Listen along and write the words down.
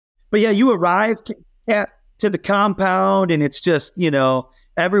But yeah, you arrive to the compound and it's just,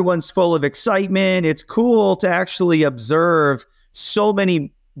 everyone's full of excitement. It's cool to actually observe so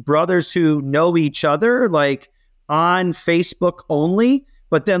many brothers who know each other, like on Facebook only,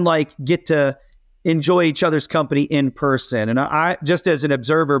 but then like get to enjoy each other's company in person. And I just as an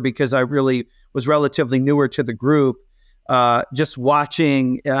observer, because I really was relatively newer to the group, just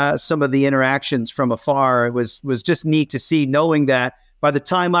watching some of the interactions from afar, it was just neat to see, knowing that by the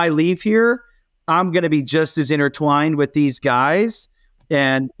time I leave here, I'm going to be just as intertwined with these guys,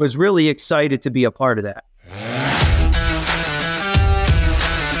 and was really excited to be a part of that.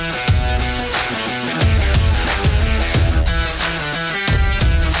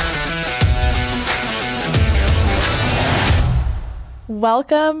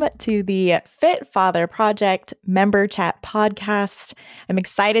 Welcome to the Fit Father Project Member Chat Podcast. I'm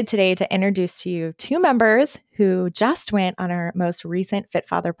excited today to introduce to you two members who just went on our most recent Fit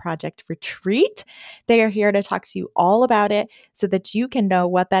Father Project retreat. They are here to talk to you all about it so that you can know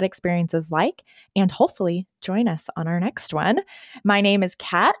what that experience is like and hopefully join us on our next one. My name is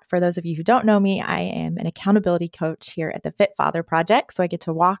Kat. For those of you who don't know me, I am an accountability coach here at the Fit Father Project. So I get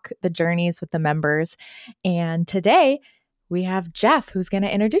to walk the journeys with the members. And today, we have Geoff, who's going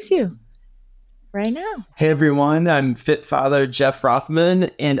to introduce you right now. Hey, everyone. I'm Fit Father Geoff Rothman,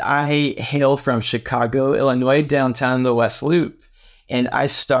 and I hail from Chicago, Illinois, downtown in the West Loop. And I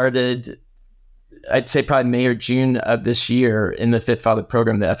started, I'd say probably May or June of this year in the Fit Father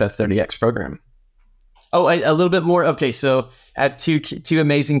program, the FF30X program. Oh, a little bit more. Okay, so I have two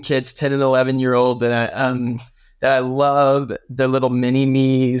amazing kids, 10 and 11-year-old, that I love. They're little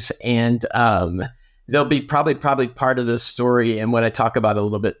mini-me's, and they'll be probably part of this story and what I talk about a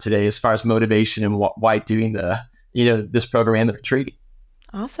little bit today as far as motivation and why doing this program and the retreat.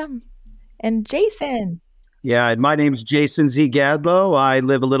 Awesome. And Jason. Yeah, my name's Jason Z. Gadlow. I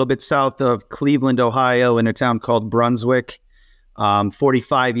live a little bit south of Cleveland, Ohio, in a town called Brunswick.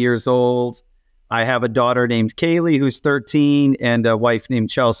 45 years old. I have a daughter named Kaylee, who's 13, and a wife named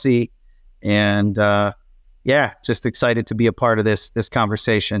Chelsea. And just excited to be a part of this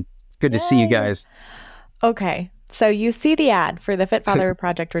conversation. It's good to see you guys. Okay, so you see the ad for the Fit Father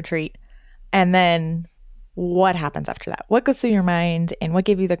Project Retreat, and then what happens after that? What goes through your mind, and what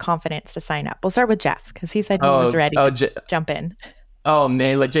gave you the confidence to sign up? We'll start with Geoff, because he said he was ready to jump in. Oh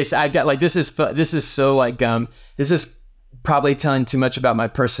man, like Jason, I got this is probably telling too much about my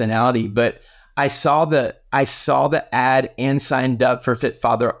personality, but I saw the ad and signed up for Fit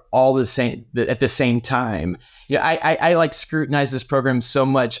Father all at the same time. I like scrutinize this program so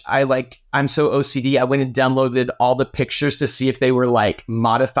much. I'm so OCD. I went and downloaded all the pictures to see if they were like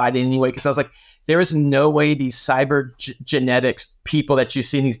modified in any way, because I was like, there is no way these cyber genetics people that you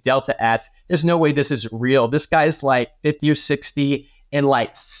see in these Delta ads, there's no way this is real. This guy's like 50 or 60 and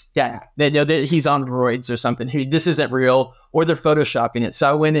like stacked. That he's on roids or something. This isn't real, or they're photoshopping it. So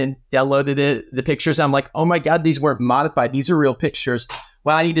I went and downloaded the pictures. I'm like, oh my God, these weren't modified. These are real pictures.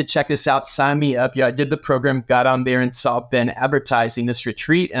 Well, I need to check this out. Sign me up. Yeah, I did the program, got on there and saw Ben advertising this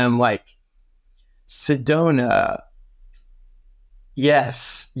retreat. And I'm like, Sedona.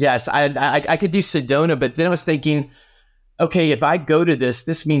 Yes. I could do Sedona. But then I was thinking, okay, if I go to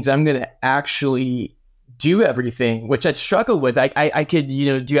this means I'm going to actually do everything, which I'd struggle with. I could,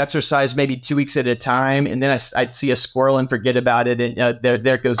 do exercise maybe 2 weeks at a time, and then I'd see a squirrel and forget about it, and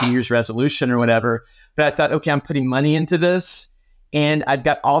there goes New Year's resolution or whatever. But I thought, okay, I'm putting money into this, and I've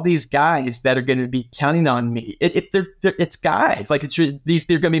got all these guys that are going to be counting on me. It's guys, like they're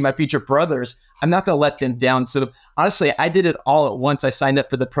going to be my future brothers. I'm not going to let them down. So honestly, I did it all at once. I signed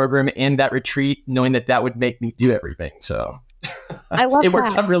up for the program and that retreat, knowing that would make me do everything. So. I love it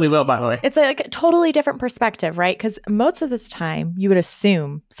worked out really well, by the way. It's like a totally different perspective, right? Because most of this time you would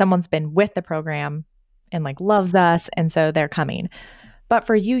assume someone's been with the program and like loves us, and so they're coming. But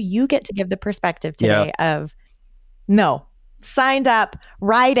for you get to give the perspective today of, no, signed up,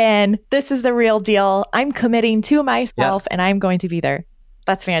 right in. This is the real deal. I'm committing to myself and I'm going to be there.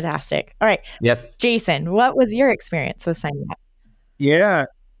 That's fantastic. All right. Yep. Jason, what was your experience with signing up?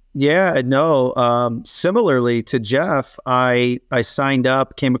 Similarly to Geoff, I signed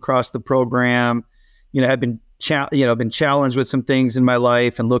up, came across the program, I've been challenged with some things in my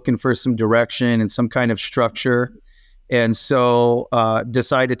life and looking for some direction and some kind of structure. And so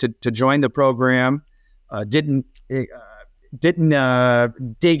decided to join the program. Didn't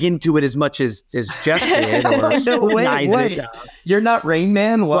dig into it as much as Geoff did. Wait. You're not Rain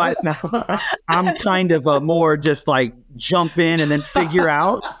Man? What? I'm kind of more just like jump in and then figure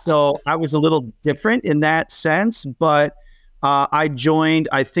out. So I was a little different in that sense, but I joined,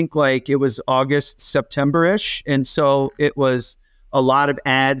 I think like it was August, September-ish. And so it was a lot of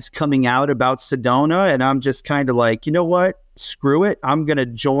ads coming out about Sedona, and I'm just kind of like, you know what? Screw it. I'm going to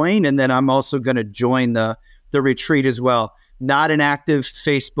join, and then I'm also going to join the retreat as well. Not an active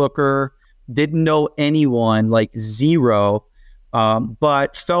Facebooker, didn't know anyone, like zero,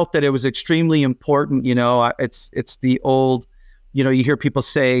 but felt that it was extremely important. You know, it's the old, you know, you hear people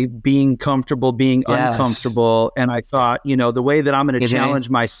say being comfortable, being uncomfortable. And I thought, you know, the way that I'm going to challenge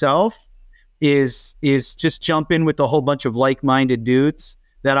myself is just jump in with a whole bunch of like-minded dudes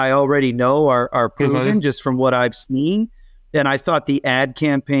that I already know are proven just from what I've seen. And I thought the ad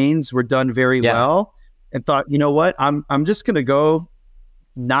campaigns were done very well, and thought, you know what, I'm just going to go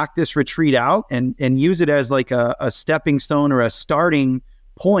knock this retreat out and use it as like a stepping stone or a starting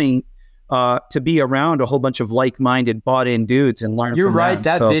point to be around a whole bunch of like-minded, bought-in dudes and learn. You're from right. them.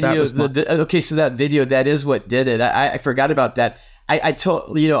 That so video. that So that video, that is what did it. I forgot about that. I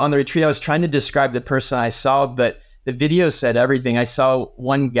told, you know, on the retreat, I was trying to describe the person I saw, but the video said everything. I saw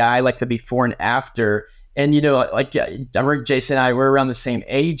one guy, like the before and after, and, you know, like I remember Jason and I were around the same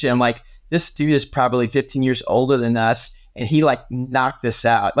age, and I'm like, this dude is probably 15 years older than us, and he like knocked this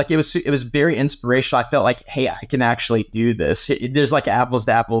out. Like it was very inspirational. I felt like, hey, I can actually do this. There's like apples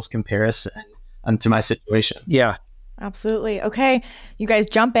to apples comparison to my situation. Yeah, absolutely. Okay, you guys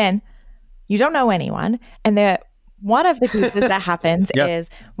jump in. You don't know anyone, and one of the pieces that happens is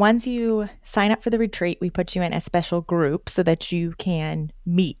once you sign up for the retreat, we put you in a special group so that you can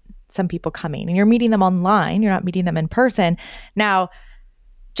meet some people coming, and you're meeting them online. You're not meeting them in person. Now,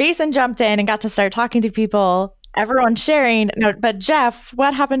 Jason jumped in and got to start talking to people, everyone sharing. No, but Geoff,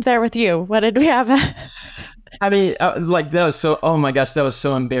 what happened there with you? What did we have? I mean, like that was so, oh my gosh, that was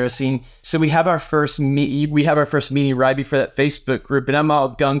so embarrassing. So we have our first meeting right before that Facebook group, and I'm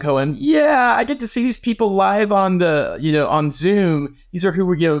all gung-ho and yeah, I get to see these people live on the, you know, on Zoom. These are who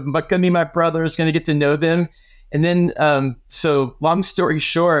were, you know, gonna be my brothers, gonna get to know them. And then, so long story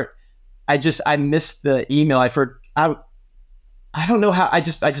short, I missed the email. I don't know how, I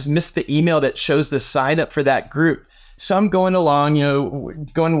just missed the email that shows the sign up for that group. So I'm going along, you know,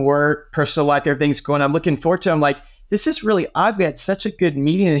 going to work, personal life, everything's going. I'm looking forward to it. I'm like, this is really odd. We had such a good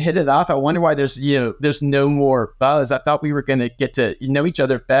meeting and hit it off. I wonder why there's no more buzz. I thought we were going to get to know each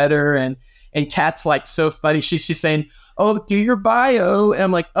other better. And Kat's like so funny. She's saying, oh, do your bio. And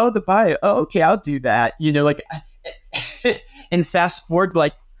I'm like, oh, the bio. Oh, okay, I'll do that. You know, like, and fast forward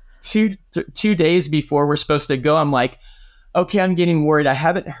like two days before we're supposed to go, I'm like, okay, I'm getting worried. I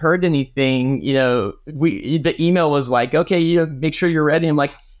haven't heard anything. You know, the email was like, okay, you know, make sure you're ready. I'm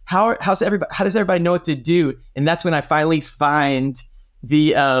like, how does everybody know what to do? And that's when I finally find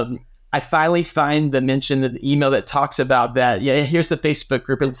the mention of the email that talks about that. Yeah, here's the Facebook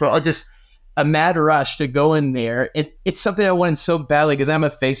group. And so I'll just a mad rush to go in there. It's something I wanted so badly because I'm a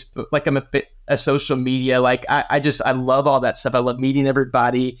Facebook, like I'm a social media. Like I love all that stuff. I love meeting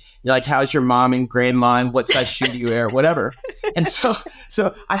everybody. You're like, how's your mom and grandma and what size shoe do you wear, whatever. And so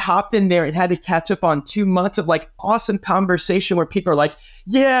I hopped in there and had to catch up on 2 months of like awesome conversation where people are like,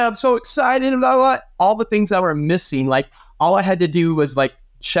 yeah, I'm so excited about what all the things that were missing. Like all I had to do was like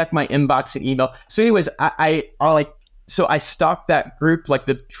check my inbox and email. So anyways, So I stalked that group like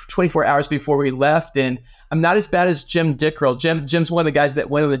the 24 hours before we left, and I'm not as bad as Jim Dickrell. Jim's one of the guys that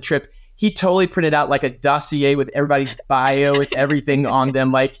went on the trip. He totally printed out like a dossier with everybody's bio, with everything on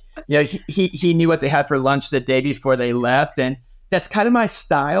them. Like, you know, he knew what they had for lunch the day before they left, and that's kind of my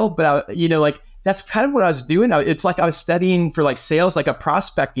style. But that's kind of what I was doing. It's like I was studying for like sales, like a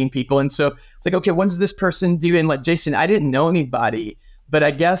prospecting people, and so it's like, okay, what does this person do? And like Jason, I didn't know anybody, but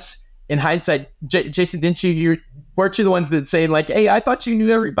I guess in hindsight, Jason, weren't you the ones that saying like, hey, I thought you knew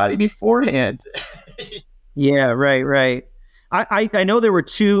everybody beforehand? Yeah, right. I know there were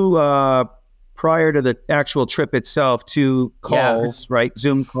two prior to the actual trip itself, 2 calls, right?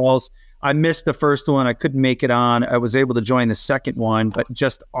 Zoom calls. I missed the first one. I couldn't make it on. I was able to join the second one, but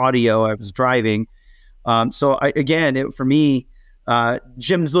just audio. I was driving. For me,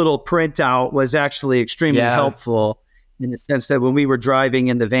 Jim's little printout was actually extremely helpful in the sense that when we were driving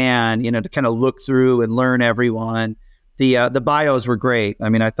in the van, you know, to kind of look through and learn everyone, the bios were great. I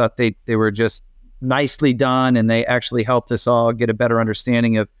mean, I thought they were just nicely done, and they actually helped us all get a better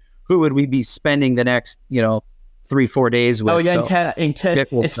understanding of who would we be spending the next, 3-4 days with. Oh yeah,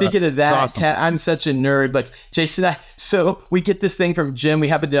 and speaking of that, awesome. Kat, I'm such a nerd. Like Jason, so we get this thing from Jim. We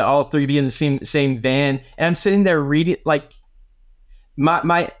happen to all three be in the same van, and I'm sitting there reading like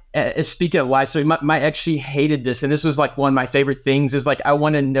my speaking of life story, my ex, she hated this, and this was like one of my favorite things is like I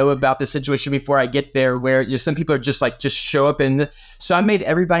want to know about the situation before I get there, where some people are just show up so I made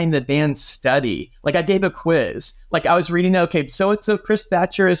everybody in the van study. Like I gave a quiz, like I was reading, okay, so Chris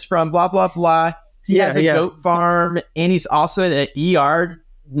Thatcher is from blah blah blah. He has a goat farm, and he's also an ER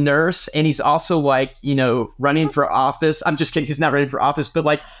nurse, and he's also like, running for office. I'm just kidding. He's not running for office, but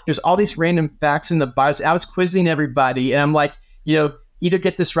like there's all these random facts in the bios. I was quizzing everybody, and I'm like, either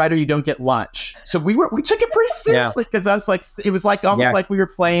get this right or you don't get lunch. So we took it pretty seriously, because I was like, it was like almost like we were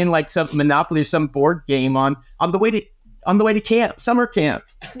playing like some Monopoly or some board game on the way to camp, summer camp.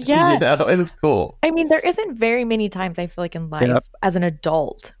 Yeah. It was cool. I mean, there isn't very many times I feel like in life as an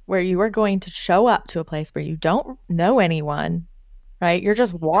adult where you are going to show up to a place where you don't know anyone, right? You're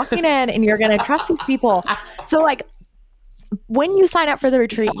just walking in and you're going to trust these people. So like when you sign up for the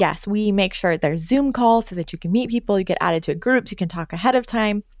retreat, yes, we make sure there's Zoom calls so that you can meet people, you get added to groups, you can talk ahead of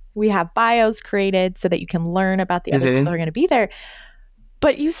time. We have bios created so that you can learn about the other people who are going to be there.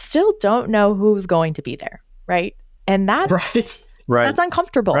 But you still don't know who's going to be there, right? And that's that's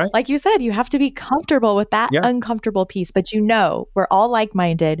uncomfortable. Right. Like you said, you have to be comfortable with that uncomfortable piece. But we're all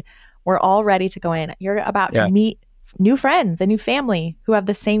like-minded. We're all ready to go in. You're about to meet new friends, a new family who have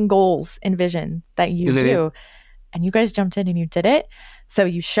the same goals and vision that you do. And you guys jumped in and you did it. So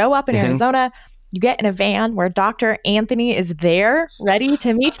you show up in Arizona, you get in a van where Dr. Anthony is there ready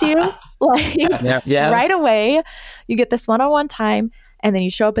to meet you. Right away. You get this one-on-one time, and then you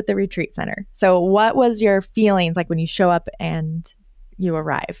show up at the retreat center. So what was your feelings like when you show up and you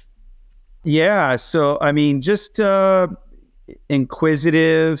arrive? Yeah. So, I mean, just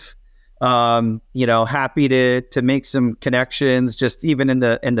inquisitive, happy to make some connections, just even in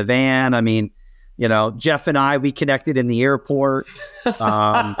the van. I mean, Geoff and we connected in the airport,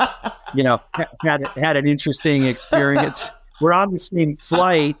 had an interesting experience. We're on the same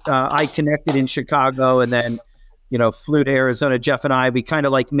flight. I connected in Chicago and then, flew to Arizona. Geoff and we kind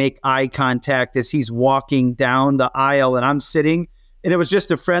of like make eye contact as he's walking down the aisle and I'm sitting, and it was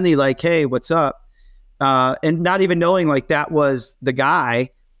just a friendly, like, hey, what's up? And not even knowing like that was the guy.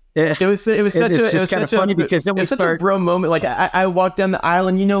 It was such funny because then we start a bro moment. Like I walked down the aisle,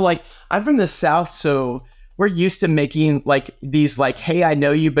 and like I'm from the South, so we're used to making like these like, hey, I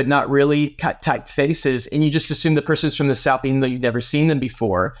know you, but not really type faces, and you just assume the person's from the South, even though you've never seen them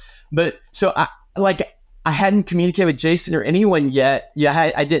before. But so I hadn't communicated with Jason or anyone yet.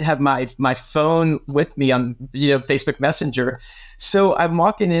 I didn't have my phone with me on Facebook Messenger. So I'm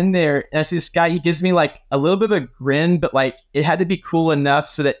walking in there and I see this guy. He gives me like a little bit of a grin, but like it had to be cool enough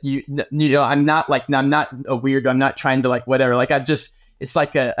so that I'm not a weirdo. I'm not trying to like whatever. Like it's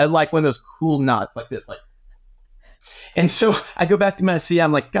like I like one of those cool nods like this, like. And so I go back to my seat.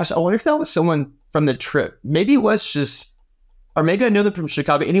 I'm like, gosh, I wonder if that was someone from the trip. Maybe it was just, or maybe I know them from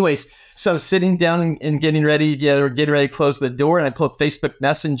Chicago. Anyways, so I was sitting down and getting ready to close the door, and I pulled up Facebook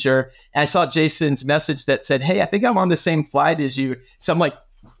Messenger, and I saw Jason's message that said, hey, I think I'm on the same flight as you. So I'm like,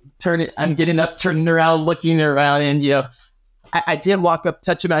 I'm getting up, turning around, looking around, and I did walk up,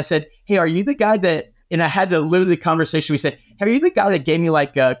 touch him, and I said, hey, are you the guy that, and I had the literally conversation, we said, hey, are you the guy that gave me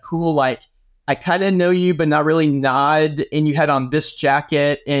like a cool, like, I kind of know you, but not really nod. And you had on this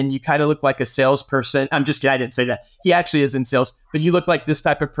jacket and you kind of look like a salesperson. I'm just kidding. I didn't say that. He actually is in sales, but you look like this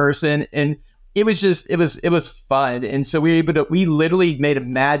type of person. And it was fun. And so we literally made a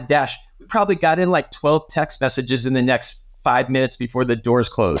mad dash. We probably got in like 12 text messages in the next 5 minutes before the doors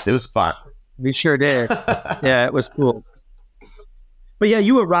closed. It was fun. We sure did. Yeah, it was cool. But yeah,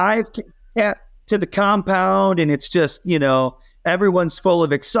 you arrived to the compound and it's just, everyone's full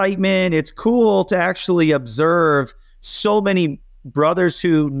of excitement. It's cool to actually observe so many brothers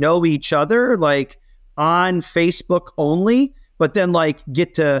who know each other, like on Facebook only, but then like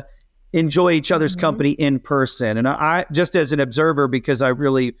get to enjoy each other's company in person. And I just as an observer, because I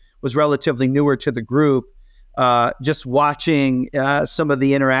really was relatively newer to the group, just watching some of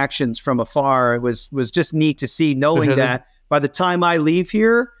the interactions from afar, it was just neat to see, knowing that by the time I leave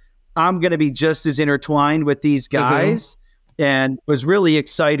here, I'm going to be just as intertwined with these guys. And was really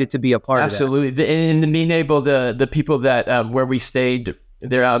excited to be a part of that. Absolutely. And being able to, the people that, where we stayed,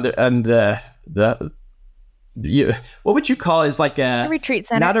 they're out there on what would you call it? It's like a retreat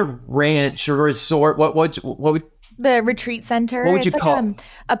center, not a ranch or resort. What would the retreat center? What would you call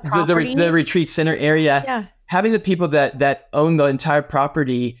a property? The retreat center area? Yeah. Having the people that own the entire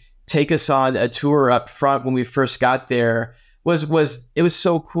property take us on a tour up front when we first got there was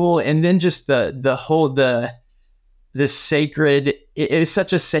so cool. And then just the sacred, it is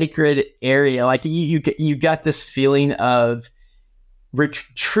such a sacred area. Like you got this feeling of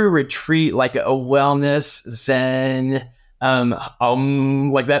true retreat, like a wellness, Zen,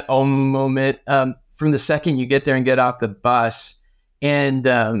 like that moment from the second you get there and get off the bus. And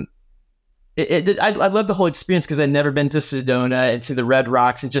I love the whole experience because I'd never been to Sedona and to the Red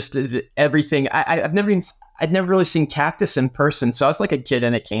Rocks and just everything. I've never even, I'd never really seen cactus in person. So I was like a kid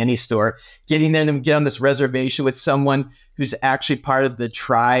in a candy store, getting there and get on this reservation with someone who's actually part of the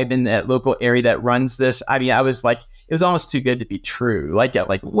tribe in that local area that runs this. I mean, I was like, it was almost too good to be true. Like,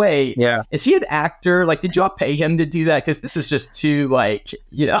 wait, is he an actor? Like, did y'all pay him to do that? Because this is just too, like,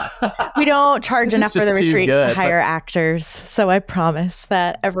 we don't charge enough for the retreat to hire actors. So I promise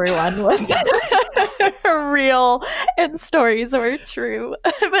that everyone was real and stories were true.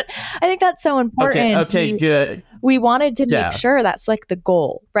 But I think that's so important. Okay, good. We wanted to make sure that's like the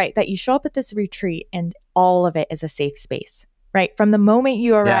goal, right? That you show up at this retreat and all of it is a safe space, right? From the moment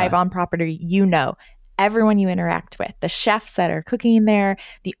you arrive on property, everyone you interact with, the chefs that are cooking there,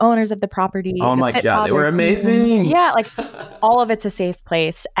 the owners of the property. Oh my God, they were amazing. Yeah, like all of it's a safe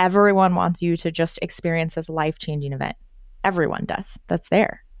place. Everyone wants you to just experience this life-changing event. Everyone does. That's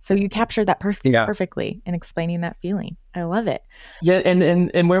there. So you captured that perfectly in explaining that feeling. I love it. Yeah,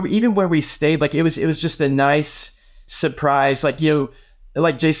 and where we stayed, like it was just a nice surprise. Like,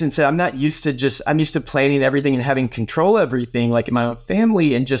 like Jason said, I'm used to planning everything and having control of everything, like in my own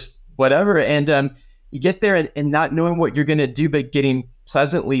family and just whatever. And you get there and not knowing what you're going to do, but getting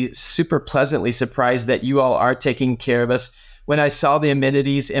super pleasantly surprised that you all are taking care of us. When I saw the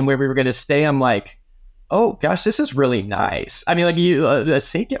amenities and where we were going to stay, I'm like, oh gosh, this is really nice. I mean, like a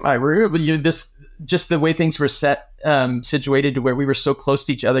sink in my room, just the way things were situated to where we were so close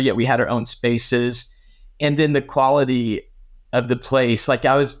to each other, yet we had our own spaces. And then the quality of the place, like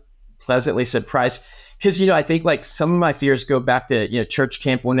I was pleasantly surprised. Because, I think like some of my fears go back to, church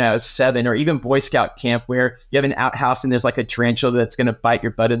camp when I was 7 or even Boy Scout camp where you have an outhouse and there's like a tarantula that's going to bite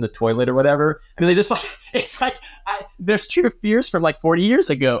your butt in the toilet or whatever. I mean, there's true fears from like 40 years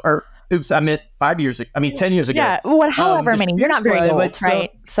ago or oops, I meant 5 years ago. I mean, 10 years ago. Yeah. However many, you're not very old,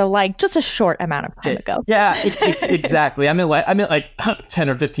 right? So like just a short amount of time ago. Yeah, exactly. I meant like 10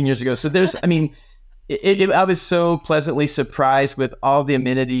 or 15 years ago. So I was so pleasantly surprised with all the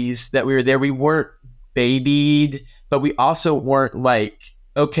amenities that we were there. We weren't babied, but we also weren't like,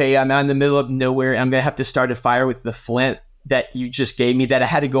 okay, I'm out in the middle of nowhere. I'm going to have to start a fire with the flint that you just gave me that I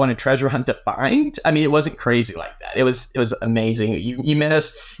had to go on a treasure hunt to find. I mean, it wasn't crazy like that. It was amazing. You met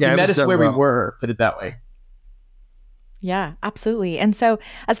us, where we were, put it that way. Yeah, absolutely. And so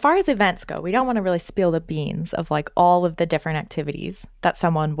as far as events go, we don't want to really spill the beans of like all of the different activities that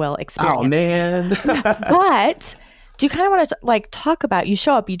someone will experience. Oh man. But do you kind of want to like talk about, you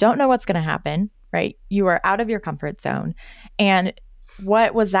show up, you don't know what's going to happen, right? You are out of your comfort zone. And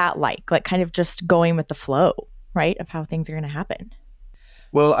what was that like? Like kind of just going with the flow, right? Of how things are going to happen.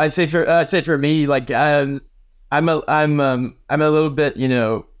 Well, I'd say for me, like I'm a little bit,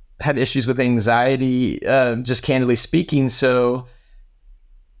 had issues with anxiety, just candidly speaking. So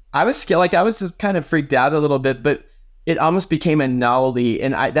I was scared, like I was kind of freaked out a little bit, but it almost became a novelty.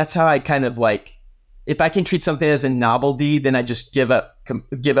 And that's how I kind of like, if I can treat something as a novelty, then I just give up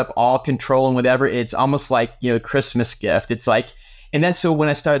all control and whatever. It's almost like, Christmas gift. It's like, and then so when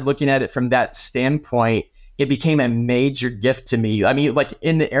I started looking at it from that standpoint, it became a major gift to me. I mean, like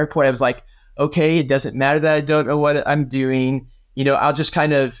in the airport, I was like, okay, it doesn't matter that I don't know what I'm doing. I'll just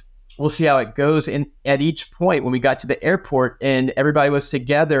we'll see how it goes. And at each point when we got to the airport and everybody was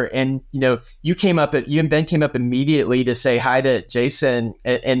together and, you and Ben came up immediately to say hi to Jason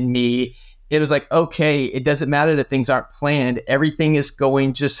and me. It was like, okay, it doesn't matter that things aren't planned. Everything is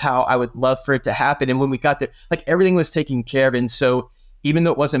going just how I would love for it to happen. And when we got there, like everything was taken care of. And so even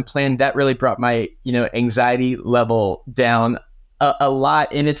though it wasn't planned, that really brought my, anxiety level down a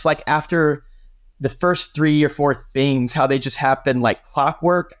lot. And it's like after the first 3 or 4 things, how they just happened like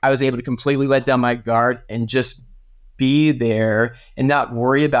clockwork, I was able to completely let down my guard and just be there and not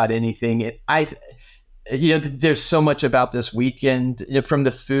worry about anything. There's so much about this weekend from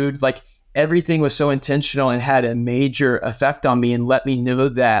the food, like everything was so intentional and had a major effect on me and let me know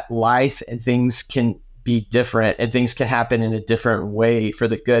that life and things can be different and things can happen in a different way for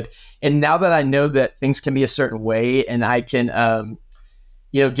the good. And now that I know that things can be a certain way and I can,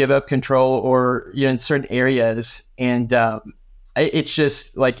 give up control or, in certain areas. And it's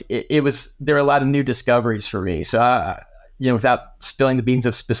just like, there were a lot of new discoveries for me. So, without spilling the beans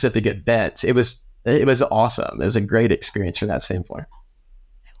of specific events, it was awesome. It was a great experience from that standpoint.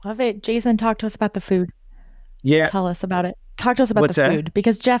 Love it. Jason, talk to us about the food. Yeah. Tell us about it. Talk to us about the food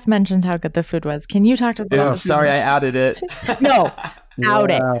because Geoff mentioned how good the food was. Can you talk to us about the food? Sorry, I outed it. No, out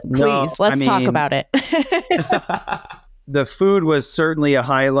it. Please. Let's talk about it. The food was certainly a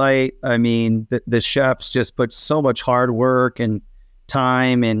highlight. I mean, the chefs just put so much hard work and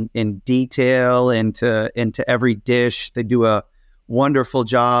time and detail into every dish. They do a wonderful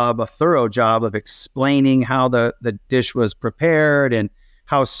job, a thorough job of explaining how the dish was prepared and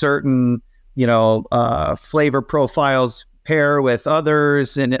how certain flavor profiles pair with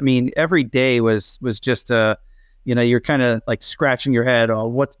others. And I mean, every day was just you're kind of like scratching your head. Oh,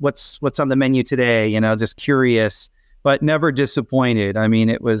 what's on the menu today? Just curious, but never disappointed. I mean,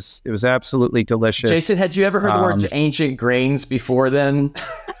 it was absolutely delicious. Jason, had you ever heard the words ancient grains before then?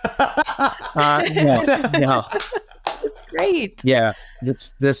 No. It's great. Yeah,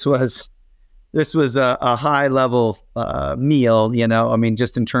 this was a high level meal. I mean,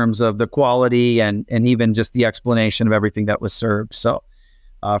 just in terms of the quality and even just the explanation of everything that was served. So,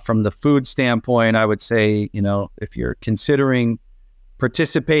 from the food standpoint, I would say, if you're considering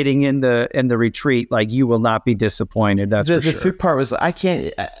participating in the retreat, like, you will not be disappointed. That's for sure. The food part was,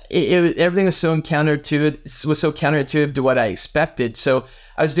 everything was so counterintuitive to what I expected. So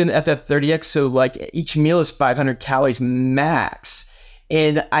I was doing the FF30X. So like each meal is 500 calories max.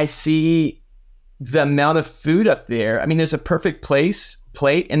 And I see the amount of food up there. I mean, there's a perfect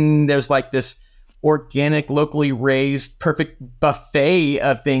plate, and there's like this organic, locally raised, perfect buffet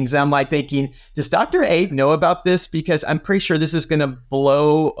of things. I'm like thinking, does Dr. Abe know about this? Because I'm pretty sure this is going to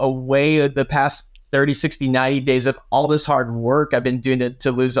blow away the past 30, 60, 90 days of all this hard work I've been doing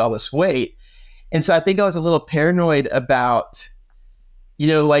to lose all this weight. And so I think I was a little paranoid about,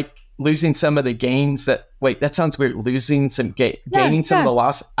 like losing some of the gains that sounds weird. Losing some, gaining some of the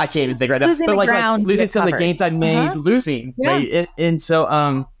loss. I can't even think right now. But like losing some of the gains I made losing weight. And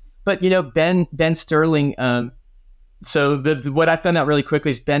so, but Ben Sterling. So what I found out really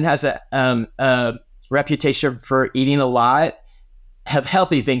quickly is Ben has a reputation for eating a lot, have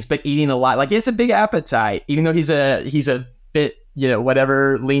healthy things, but eating a lot. Like, he has a big appetite, even though he's a fit,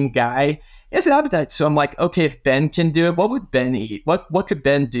 whatever, lean guy. He has an appetite. So I'm like, okay, if Ben can do it, what would Ben eat? What could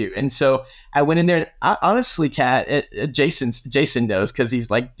Ben do? And so I went in there, and honestly, Kat, Jason knows, because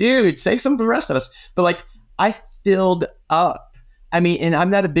he's like, dude, save some for the rest of us. But like, I filled up. I mean, and I'm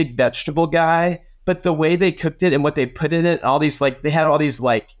not a big vegetable guy, but the way they cooked it and what they put in it, they had all these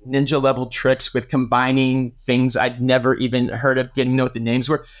like ninja level tricks with combining things I'd never even heard of, didn't know what the names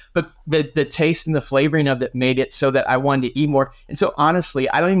were, but the taste and the flavoring of it made it so that I wanted to eat more. And so honestly,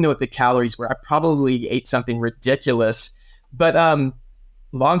 I don't even know what the calories were. I probably ate something ridiculous, but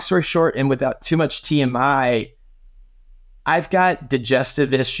long story short, and without too much TMI, I've got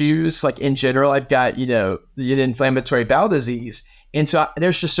digestive issues. Like, in general, I've got, the inflammatory bowel disease. And so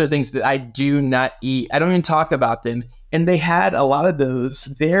there's just certain things that I do not eat. I don't even talk about them. And they had a lot of those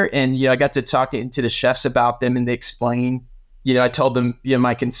there. And, I got to talk to the chefs about them, and they explained, I told them,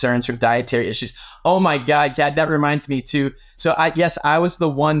 my concerns from dietary issues. Oh my God, Dad, that reminds me too. So I was the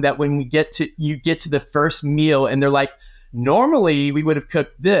one that when you get to the first meal and they're like, normally we would have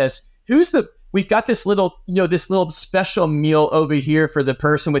cooked this. We've got this little special meal over here for the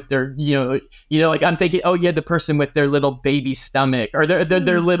person with their, like, I'm thinking, oh yeah, the person with their little baby stomach or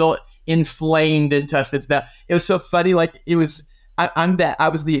their little inflamed intestines. That it was so funny. Like, I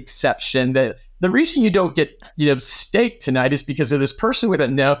was the exception. That the reason you don't get, steak tonight is because of this person with it.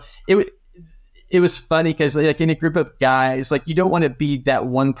 No, it was funny because, like, in a group of guys, like, you don't want to be that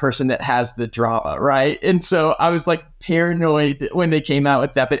one person that has the drama, right? And so I was like paranoid when they came out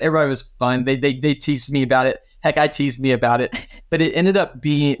with that, but everybody was fun. They teased me about it. Heck, I teased me about it, but it ended up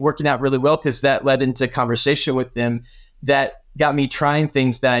working out really well, because that led into conversation with them that got me trying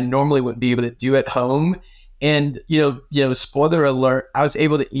things that I normally wouldn't be able to do at home. And spoiler alert, I was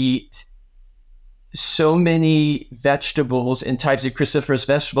able to eat so many vegetables and types of cruciferous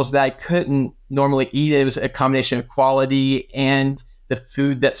vegetables that I couldn't normally eat. It was a combination of quality and the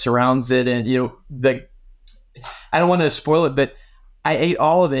food that surrounds it. And, I don't want to spoil it, but I ate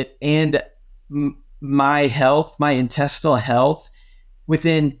all of it. And my intestinal health,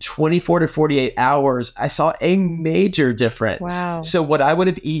 within 24 to 48 hours, I saw a major difference. Wow. So what I would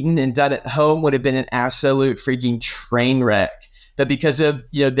have eaten and done at home would have been an absolute freaking train wreck. But because of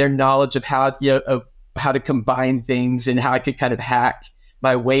their knowledge of how to combine things and how I could kind of hack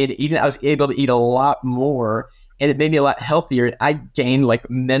my way into eating, I was able to eat a lot more, and it made me a lot healthier. I gained like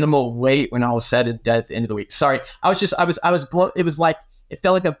minimal weight when I was said and done at the end of the week. Sorry, I was blown. It was like, it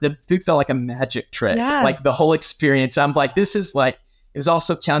felt like the food felt like a magic trick. Yeah. Like the whole experience. I'm like, this is like, it was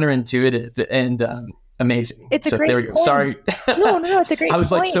also counterintuitive and amazing. It's a great there we go. point. Sorry. No, it's a great I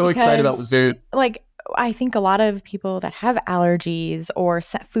was like so excited about the food. Like, I think a lot of people that have allergies or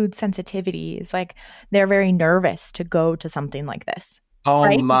food sensitivities, like, they're very nervous to go to something like this. Oh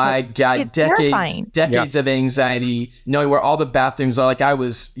right? my God. Decades of anxiety, knowing where all the bathrooms are. Like, that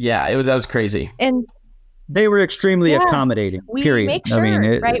was crazy. And they were extremely accommodating, we period. make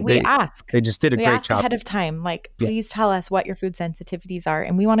sure, right? We ask. They just did a great job. Ahead of time, like, please tell us what your food sensitivities are.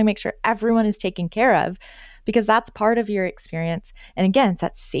 And we want to make sure everyone is taken care of. because that's part of your experience. And again, it's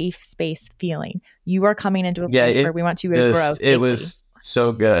that safe space feeling. You are coming into a place where we want you to grow safely. It was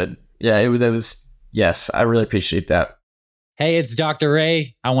so good. Yeah, it was, yes, I really appreciate that. Hey, it's Dr.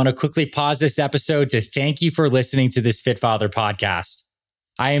 Ray. I want to quickly pause this episode to thank you for listening to this Fit Father podcast.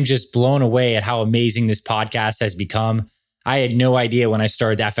 I am just blown away at how amazing this podcast has become. I had no idea when I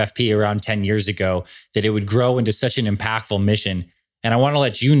started FFP around 10 years ago that it would grow into such an impactful mission. And I want to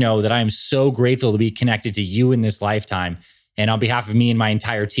let you know that I am so grateful to be connected to you in this lifetime. And on behalf of me and my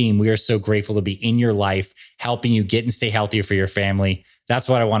entire team, we are so grateful to be in your life, helping you get and stay healthier for your family. That's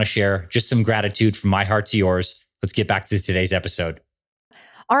what I want to share. Just some gratitude from my heart to yours. Let's get back to today's episode.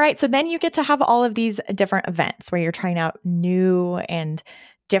 All right. So then you get to have all of these different events where you're trying out new and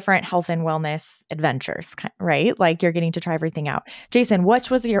different health and wellness adventures, right? Like you're getting to try everything out. Jason, what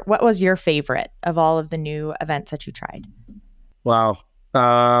was your favorite of all of the new events that you tried? Wow.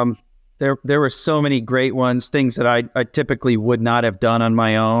 There were so many great ones, things that I typically would not have done on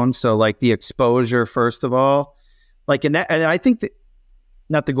my own. So like the exposure, first of all, like in that, and I think that,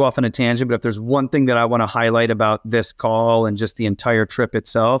 not to go off on a tangent, but if there's one thing that I want to highlight about this call and just the entire trip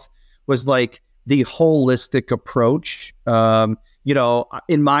itself was like the holistic approach.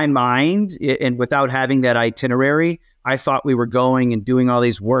 In my mind, and without having that itinerary, I thought we were going and doing all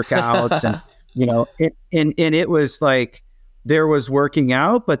these workouts and, it was like, there was working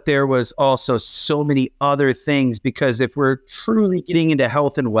out, but there was also so many other things, because if we're truly getting into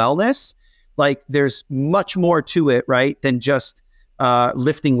health and wellness, like there's much more to it, right, than just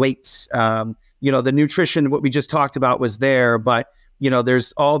lifting weights. The nutrition, what we just talked about was there, but,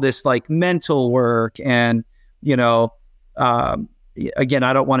 there's all this like mental work and, again,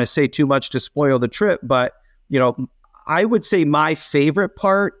 I don't want to say too much to spoil the trip, but, I would say my favorite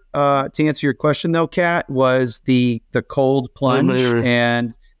part, to answer your question though, Kat, was the cold plunge.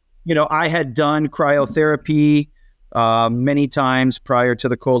 And, I had done cryotherapy many times prior to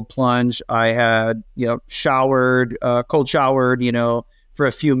the cold plunge. I had, showered, cold showered, for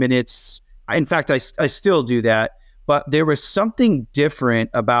a few minutes. In fact, I still do that. But there was something different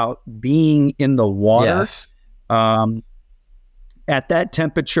about being in the water. Yes. At that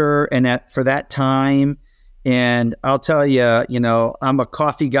temperature and for that time. And I'll tell you, I'm a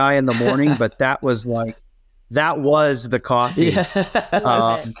coffee guy in the morning, but that was the coffee.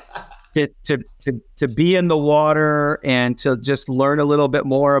 Yes. To be in the water and to just learn a little bit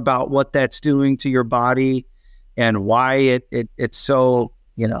more about what that's doing to your body and why it's so,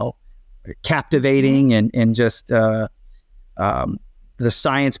 captivating and just the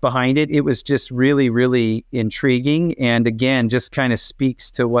science behind it. It was just really, really intriguing. And again, just kind of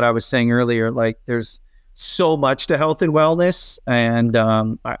speaks to what I was saying earlier. Like there's so much to health and wellness. And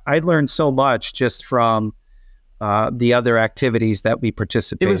I learned so much just from the other activities that we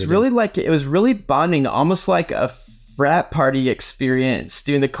participated in. It was really bonding, almost like a frat party experience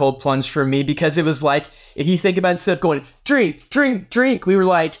doing the cold plunge for me, because it was like, if you think about it, instead of going, drink, we were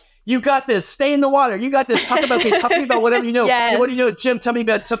like, you got this, stay in the water, you got this, talk to me about whatever you know. Yes. Hey, what do you know, Jim? Tell me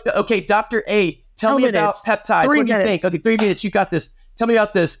about, okay, Dr. A, tell me about peptides. What do you think? Okay, 3 minutes, you got this. Tell me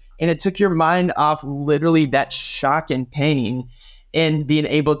about this. And it took your mind off literally that shock and pain, and being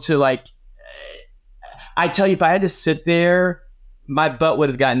able to like, I tell you, if I had to sit there, my butt would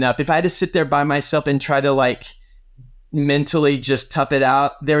have gotten up. If I had to sit there by myself and try to like mentally just tough it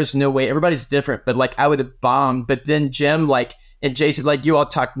out, there's no way. Everybody's different, but like I would have bombed. But then Jim, like, and Jason, like you all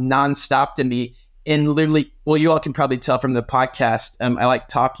talk nonstop to me, and literally, well, you all can probably tell from the podcast. I like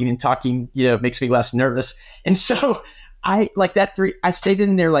talking, and talking, makes me less nervous. And so I stayed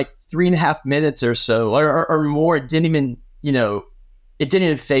in there like 3.5 minutes or so, or more. It didn't even, it didn't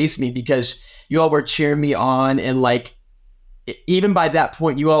even faze me, because you all were cheering me on. And like, even by that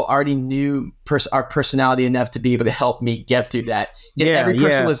point, you all already knew our personality enough to be able to help me get through that. And every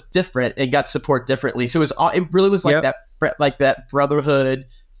person was different and got support differently. So it really was like that brotherhood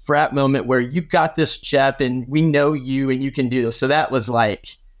frat moment where you got this, Geoff, and we know you and you can do this. So that was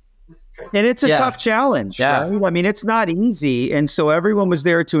like, and it's a tough challenge. Yeah. Right? I mean, it's not easy. And so everyone was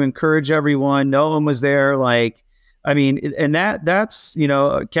there to encourage everyone. No one was there like, I mean, and that's,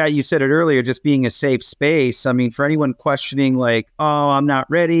 Kat, you said it earlier, just being a safe space. I mean, for anyone questioning like, oh, I'm not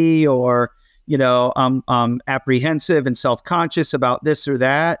ready, or, I'm apprehensive and self-conscious about this or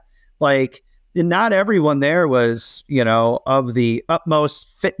that. Like, not everyone there was, of the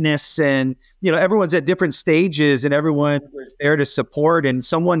utmost fitness, and, everyone's at different stages, and everyone was there to support, and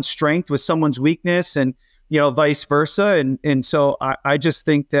someone's strength was someone's weakness, and, vice versa. And so I just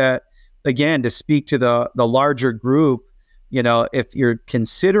think that, again, to speak to the larger group, if you're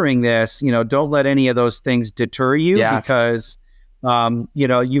considering this, don't let any of those things deter you, because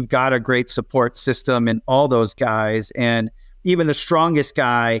You've got a great support system in all those guys, and even the strongest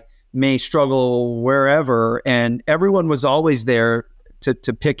guy may struggle wherever, and everyone was always there to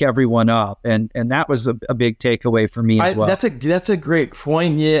pick everyone up, and that was a big takeaway for me as well. That's a great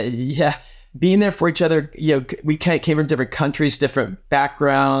point. Yeah, being there for each other. We came from different countries, different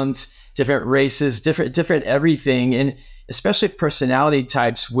backgrounds, different races, different everything, and especially personality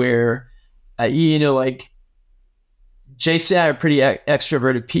types where, like Jason and I are pretty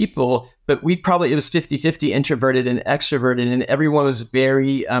extroverted people, but it was 50-50 introverted and extroverted, and everyone was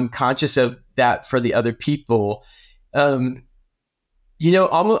very conscious of that for the other people.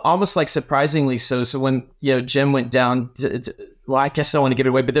 Almost like surprisingly so. So when, Jim went down well, I guess I don't want to give it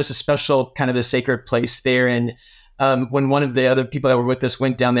away, but there's a special kind of a sacred place there. And when one of the other people that were with us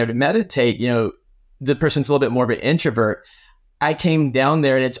went down there to meditate, the person's a little bit more of an introvert. I came down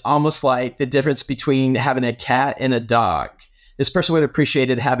there and it's almost like the difference between having a cat and a dog. This person would have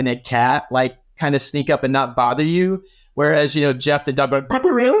appreciated having a cat, like kind of sneak up and not bother you. Whereas, Geoff, the dog, and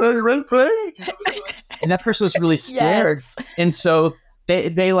that person was really scared. Yes. And so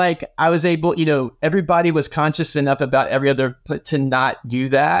they I was able, everybody was conscious enough about every other to not do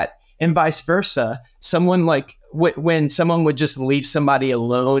that, and vice versa. Someone when someone would just leave somebody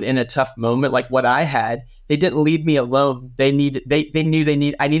alone in a tough moment, like what I had, they didn't leave me alone. I needed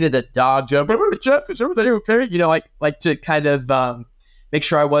a dog. Geoff, is everything okay? Like to kind of make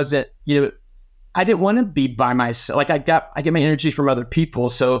sure I wasn't, I didn't want to be by myself. Like I get my energy from other people.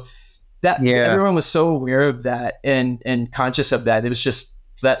 So everyone was so aware of that and conscious of that. It was just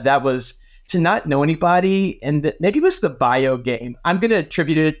that was to not know anybody, and maybe it was the bio game. I'm going to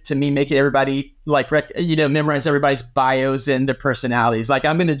attribute it to me making everybody memorize everybody's bios and their personalities. Like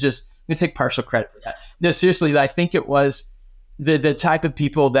I'm going to take partial credit for that. No, seriously, I think it was the type of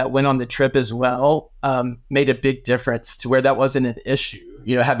people that went on the trip as well made a big difference to where that wasn't an issue.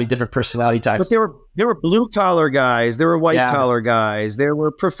 Having different personality types. But there were blue collar guys, there were white collar guys, there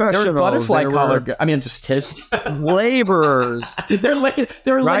were professionals, there were butterfly collar guys. I mean, I'm just kidding. Laborers. They're right?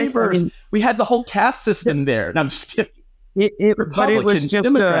 laborers. I mean, we had the whole caste system there. No, I'm just kidding. But it was just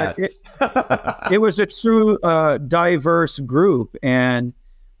it was a true diverse group, and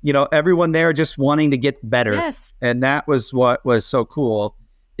everyone there just wanting to get better. Yes. And that was what was so cool,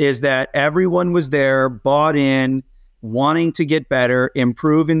 is that everyone was there, bought in, wanting to get better,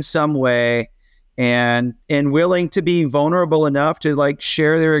 improve in some way, and willing to be vulnerable enough to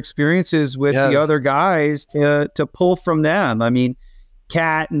share their experiences with the other guys to pull from them. I mean,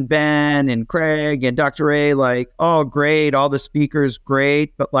 Kat and Ben and Craig and Dr. A, all great, all the speakers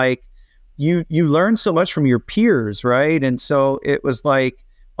great, but you learn so much from your peers, right? And so it was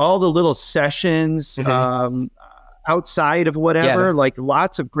all the little sessions outside of whatever,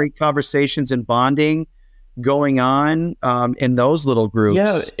 lots of great conversations and bonding going on in those little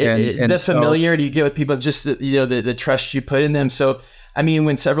groups. And the familiarity you get with people, just the trust you put in them. So I mean,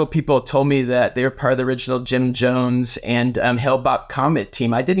 when several people told me that they were part of the original Jim Jones and Hale-Bopp Comet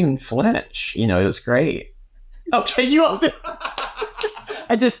team, I didn't even flinch. It was great. Okay, you all did.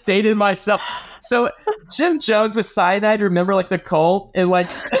 I just dated myself. So Jim Jones with cyanide, remember the cult and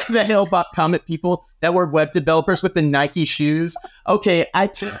the Hale-Bopp Comet people that were web developers with the Nike shoes. Okay,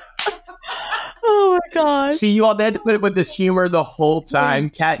 oh my God. See, you all had to put it with this humor the whole time.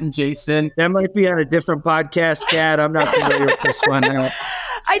 Kat and Jason. That might be on a different podcast, Kat. I'm not familiar with this one now.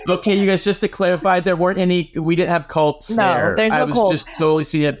 Okay, you guys, just to clarify, we didn't have cults there. There's no I was cult. just totally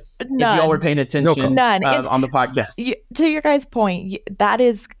seeing it. None. If y'all were paying attention on the podcast. To your guys' point, that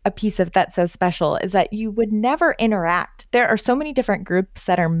is a piece of that's so special, is that you would never interact. There are so many different groups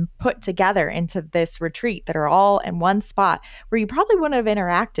that are put together into this retreat that are all in one spot where you probably wouldn't have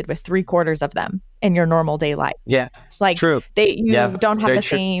interacted with 3/4 of them in your normal day life. Yeah. True. You don't have the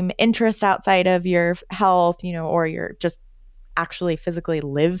same interest outside of your health, or you're just actually physically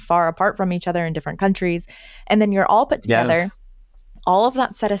live far apart from each other in different countries. And then you're all put together. Yes. All of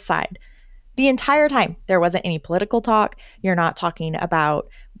that set aside. The entire time, there wasn't any political talk. You're not talking about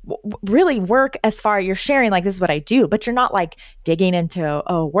really work as far, you're sharing this is what I do, but you're not digging into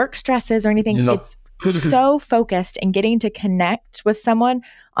work stresses or anything. No. It's so focused and getting to connect with someone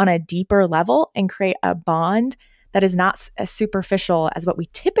on a deeper level and create a bond that is not as superficial as what we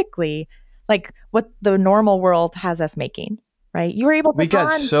typically, what the normal world has us making, right? You were able to We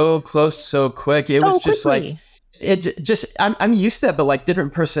got so close so quick. It was just quickly. I'm used to that, but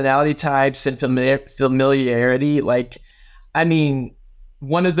different personality types and familiarity. I mean,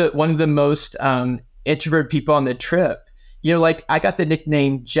 one of the most introvert people on the trip, I got the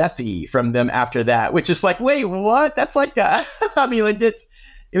nickname Jeffy from them after that, which is wait, what? That's I mean,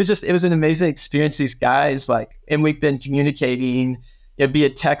 it was an amazing experience. These guys and we've been communicating via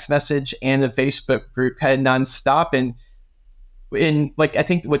text message and the Facebook group kind of nonstop. And I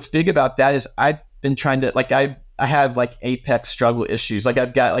think what's big about that is I've been trying to I have apex struggle issues.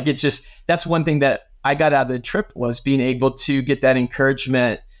 I've got it's just, that's one thing that I got out of the trip, was being able to get that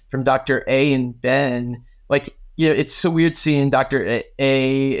encouragement from Dr. A and Ben. It's so weird seeing Dr.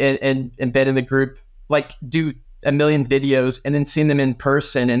 A and Ben in the group do a million videos and then seeing them in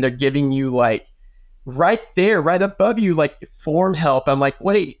person, and they're giving you right there, right above you, form help. I'm like,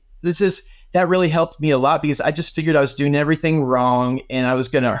 wait, that really helped me a lot, because I just figured I was doing everything wrong and I was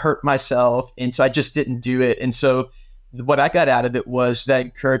going to hurt myself. And so I just didn't do it. And so what I got out of it was that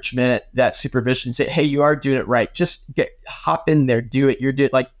encouragement, that supervision, say, hey, you are doing it right. Just hop in there, do it. You're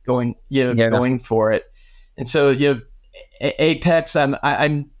going for it. And so, Apex,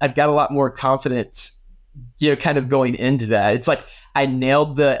 I've got a lot more confidence, kind of going into that. It's I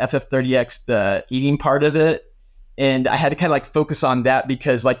nailed the FF30X, the eating part of it. And I had to kind of focus on that,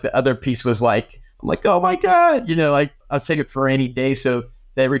 because the other piece was I'm oh my God, I'll save it for a rainy day. So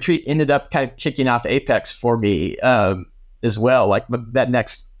the retreat ended up kind of kicking off Apex for me as well, that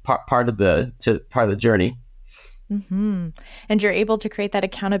next part of the journey. Mm-hmm. And you're able to create that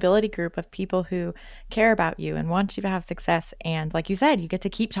accountability group of people who care about you and want you to have success. And like you said, you get to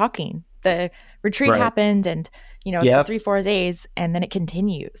keep talking. The retreat happened, and it's 3-4 days, and then it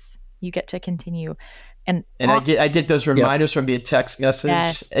continues. You get to continue. And I get those reminders from via text message.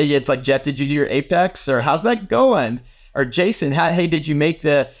 Yes. It's Geoff, did you do your Apex, or how's that going? Or Jason, hey, did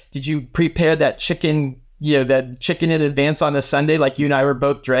you prepare that chicken, that chicken in advance on a Sunday, you and I were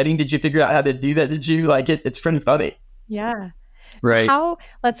both dreading? Did you figure out how to do that? Did you it's pretty funny. Yeah. Right.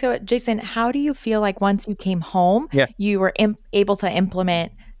 Let's go, Jason, how do you feel once you came home, you were able to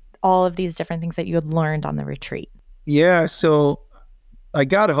implement all of these different things that you had learned on the retreat? Yeah. So I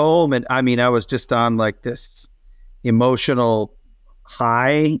got home, and I was just on this emotional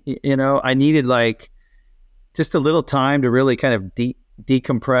high. I needed just a little time to really kind of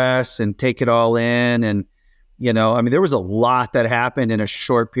decompress and take it all in. And, there was a lot that happened in a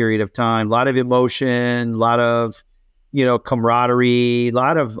short period of time, a lot of emotion, a lot of, camaraderie,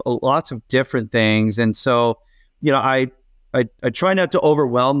 lots of different things. And so, I try not to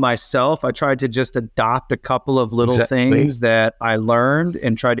overwhelm myself. I tried to just adopt a couple of little things that I learned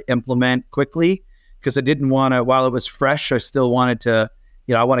and try to implement quickly, because I didn't want to, while it was fresh, I still wanted to,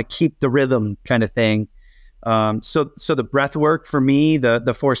 I want to keep the rhythm kind of thing. So the breath work for me, the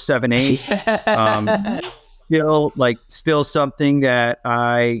 4-7-8, still something that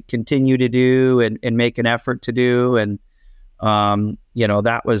I continue to do and make an effort to do. And,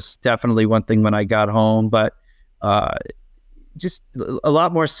 that was definitely one thing when I got home, but, just a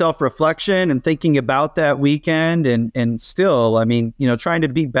lot more self-reflection and thinking about that weekend, and still, trying to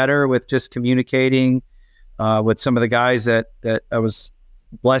be better with just communicating with some of the guys that I was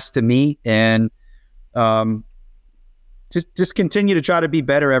blessed to meet, and just continue to try to be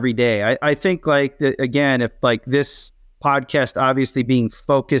better every day. I think again, if this podcast obviously being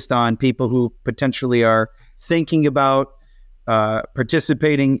focused on people who potentially are thinking about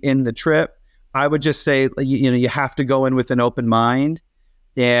participating in the trip, I would just say, you have to go in with an open mind,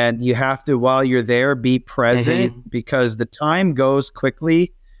 and you have to, while you're there, be present, because the time goes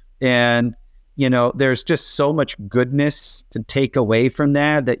quickly, and, there's just so much goodness to take away from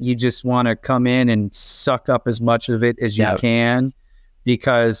that you just want to come in and suck up as much of it as you can,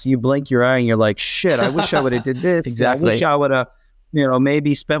 because you blink your eye and you're like, shit, I wish I would have did this. Exactly. I wish I would have,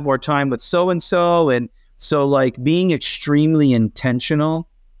 maybe spent more time with so-and-so. And so being extremely intentional,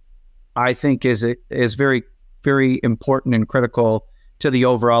 I think is very, very important and critical to the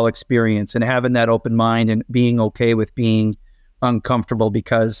overall experience, and having that open mind and being okay with being uncomfortable,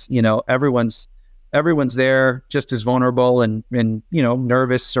 because, everyone's there just as vulnerable and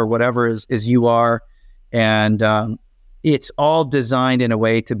nervous or whatever as you are. And it's all designed in a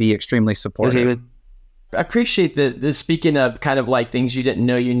way to be extremely supportive. I appreciate the speaking of kind of things you didn't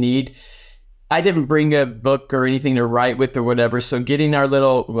know you need. I didn't bring a book or anything to write with or whatever. So getting our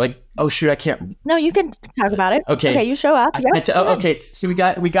little oh shoot, I can't. No, you can talk about it. Okay, you show up. Okay, so we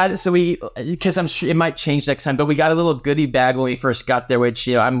got it. So because I'm sure it might change next time, but we got a little goodie bag when we first got there, which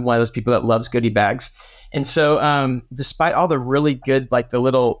I'm one of those people that loves goodie bags. And so despite all the really good, the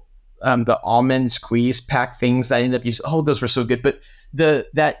little the almond squeeze pack things that I ended up using, those were so good. But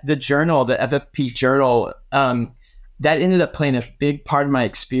the journal, the FFP journal, that ended up playing a big part of my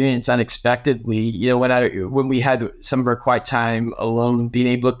experience unexpectedly. When we had some of our quiet time alone, being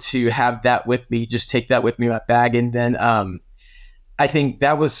able to have that with me, just take that with me in my bag. And then I think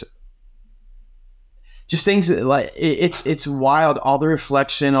that was just things that like it's wild. All the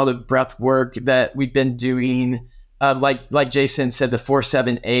reflection, all the breath work that we've been doing. Like Jason said, the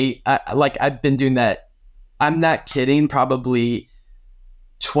 4-7-8. I've been doing that. I'm not kidding. Probably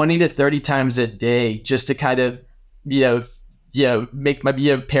 20 to 30 times a day, just to kind of make my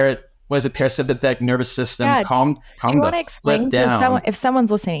parasympathetic nervous system calm. Do you want to explain down. if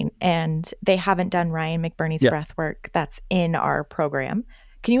someone's listening and they haven't done Ryan McBurney's breath work that's in our program?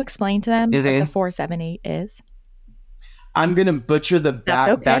 Can you explain to them what the 4-7-8 is? I'm going to butcher the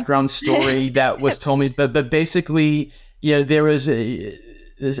background story that was told me, but basically, there was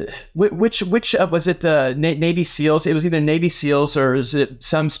which was it, the Navy SEALs? It was either Navy SEALs or is it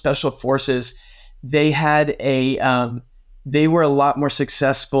some special forces? They had they were a lot more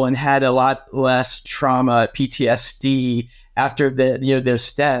successful and had a lot less trauma, PTSD after their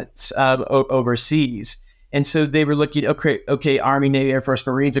stints overseas. And so they were looking, okay, Army, Navy, Air Force,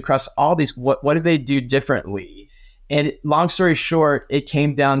 Marines, across all these, what do they do differently? And long story short, it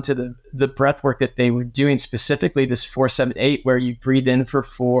came down to the breath work that they were doing, specifically this 4-7-8, where you breathe in for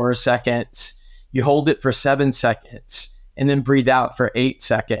 4 seconds, you hold it for 7 seconds, and then breathe out for 8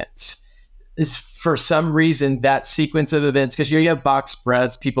 seconds. It's for some reason that sequence of events, because you have box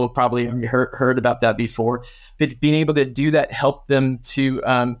breaths, people have probably heard about that before, but being able to do that helped them to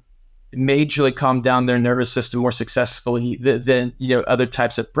majorly calm down their nervous system more successfully than other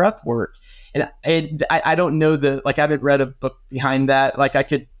types of breath work. And I don't know I haven't read a book behind that. Like I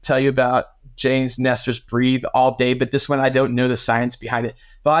could tell you about James Nestor's Breathe all day, but this one I don't know the science behind it.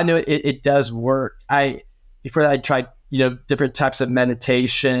 But I know it does work. Before that I tried different types of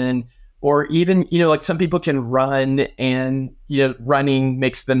meditation, or even like some people can run and running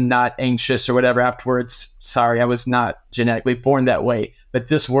makes them not anxious or whatever afterwards. Sorry, I was not genetically born that way, but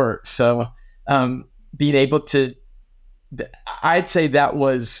this works. So being able to, I'd say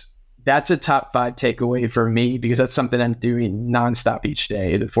that's a top 5 takeaway for me, because that's something I'm doing nonstop each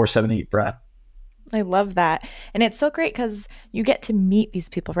day, the 4-7-8 breath. I love that. And it's so great because you get to meet these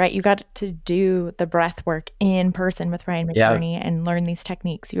people, right? You got to do the breath work in person with Ryan McBurney and learn these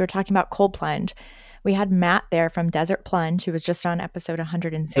techniques. You were talking about cold plunge. We had Matt there from Desert Plunge, who was just on episode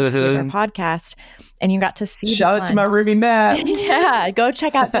 160 of our podcast, and you got to see. Shout out to my roomie Matt. Yeah, go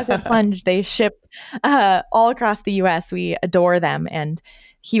check out Desert Plunge. They ship all across the U.S. We adore them, and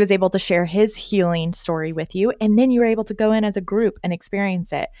he was able to share his healing story with you, and then you were able to go in as a group and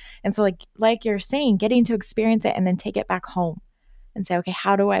experience it. And so, like you're saying, getting to experience it and then take it back home and say, okay,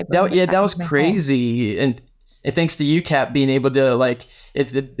 how do I? That was crazy, and thanks to you, Cap, being able to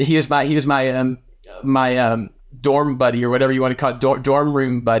he was my dorm buddy, or whatever you want to call it, dorm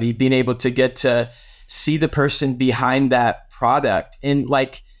room buddy, being able to get to see the person behind that product. And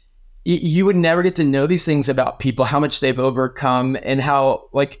you would never get to know these things about people, how much they've overcome and how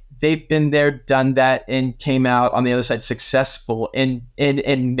they've been there, done that, and came out on the other side successful and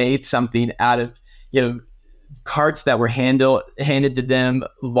made something out of cards that were handed to them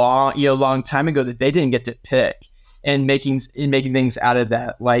long time ago that they didn't get to pick, and making things out of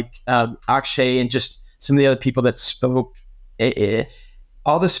that, Akshay and just some of the other people that spoke.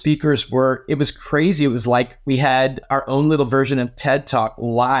 All the speakers it was crazy. It was like we had our own little version of TED Talk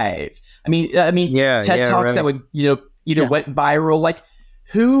live. I mean, TED Talks that would, either went viral.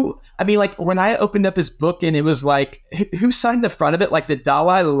 When I opened up his book and it was who signed the front of it? Like the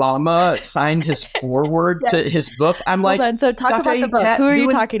Dalai Lama signed his foreword to his book. I'm so talk about the book. Who are you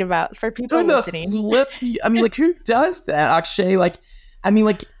talking about for people listening? Who does that, Akshay?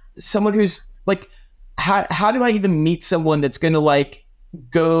 Someone who's how do I even meet someone that's going to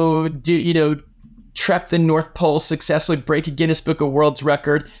go do, trek the North Pole successfully, break a Guinness Book of World's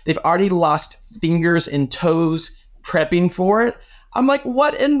Record. They've already lost fingers and toes prepping for it. I'm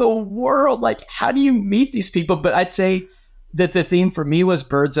what in the world? How do you meet these people? But I'd say that the theme for me was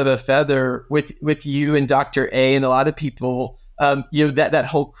birds of a feather with you and Dr. A and a lot of people, that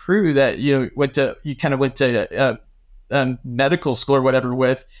whole crew that, went to medical school or whatever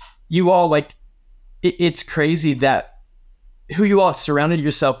with. You all, it's crazy that who you all surrounded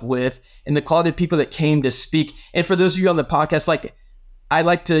yourself with and the quality of people that came to speak. And for those of you on the podcast, I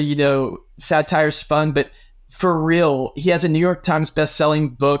like to, satire's fun, but for real, he has a New York Times best-selling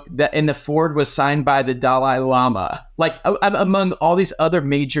book and the foreword was signed by the Dalai Lama, among all these other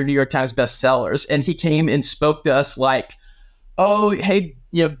major New York Times bestsellers. And he came and spoke to us oh, hey,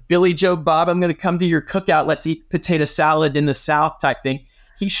 Billy Joe Bob, I'm going to come to your cookout. Let's eat potato salad in the South type thing.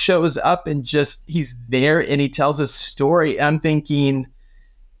 He shows up and he's there and he tells a story. I'm thinking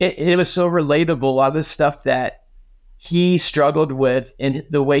it was so relatable. A lot of the stuff that he struggled with and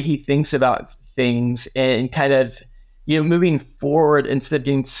the way he thinks about things and kind of, moving forward instead of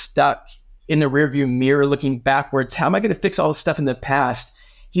getting stuck in the rearview mirror looking backwards. How am I going to fix all the stuff in the past?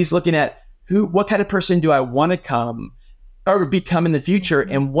 He's looking at what kind of person do I want to come or become in the future,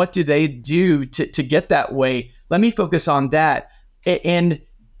 and what do they do to get that way? Let me focus on that. And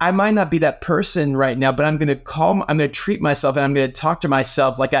I might not be that person right now, but I'm going to treat myself, and I'm going to talk to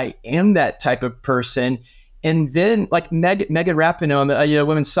myself like I am that type of person. And then like Megan Rapinoe,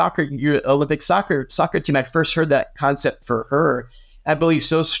 women's soccer, Olympic soccer team, I first heard that concept for her. I believe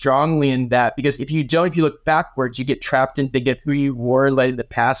so strongly in that, because if you look backwards, you get trapped in thinking who you were, letting the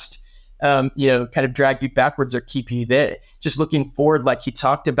past, kind of drag you backwards or keep you there. Just looking forward, like he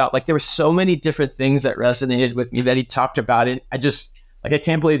talked about, like there were so many different things that resonated with me that he talked about it. I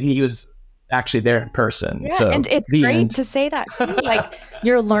can't believe he was actually there in person. Yeah, so, and it's great to say that too. Like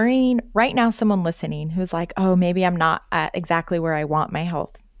you're learning right now, someone listening who's like, oh, maybe I'm not at exactly where I want my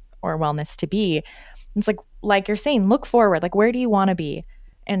health or wellness to be. It's like you're saying, look forward, like where do you want to be?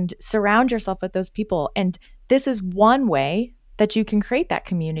 And surround yourself with those people. And this is one way that you can create that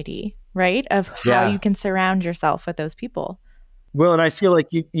community, right? Of how you can surround yourself with those people. Well, and I feel like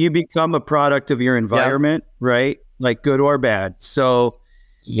you become a product of your environment, right? Like good or bad. So,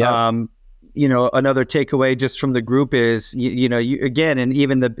 another takeaway just from the group is, you again, and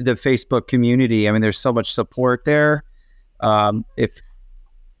even the Facebook community, I mean, there's so much support there. If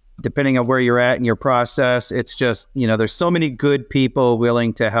depending on where you're at in your process, it's just, there's so many good people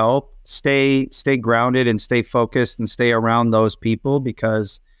willing to help. Stay grounded and stay focused and stay around those people,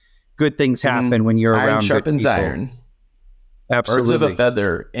 because good things happen when you're around good people. Iron. Absolutely. Birds of a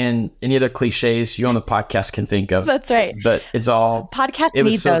feather, and any other cliches you on the podcast can think of. That's right. But it's all... Podcasts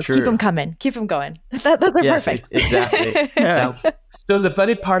need so those. True. Keep them coming. Keep them going. Those are perfect. Exactly. Yeah. So the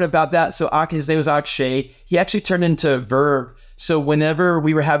funny part about that, his name was Akshay. He actually turned into a verb. So whenever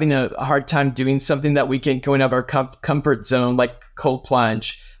we were having a hard time doing something that we can go out of our comfort zone, like cold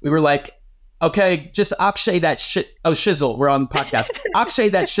plunge, we were like, okay, just Akshay that shit. Oh, shizzle. We're on the podcast. Akshay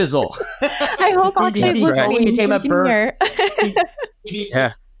that shizzle. I hope Akshay's listening. He became a verb.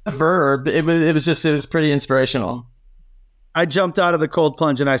 A verb. It was pretty inspirational. I jumped out of the cold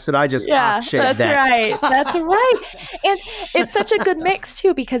plunge and I said, I just Akshay that. That's right. And it's such a good mix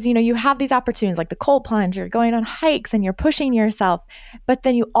too, because, you have these opportunities like the cold plunge, you're going on hikes and you're pushing yourself, but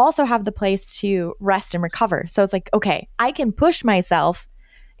then you also have the place to rest and recover. So it's like, okay, I can push myself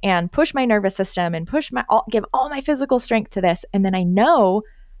and push my nervous system and give all my physical strength to this. And then I know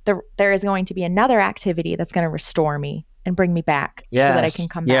there is going to be another activity that's going to restore me and bring me back so that I can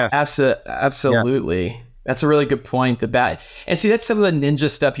come back. Absolutely. Yeah. That's a really good point. And see, that's some of the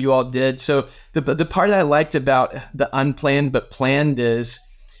ninja stuff you all did. So the part that I liked about the unplanned but planned is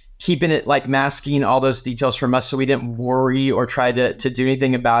keeping it like masking all those details from us so we didn't worry or try to do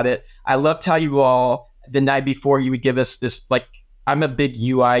anything about it. I loved how you all, the night before, you would give us this, like, I'm a big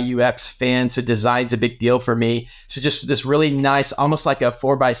UI UX fan, so design's a big deal for me. So just this really nice, almost like a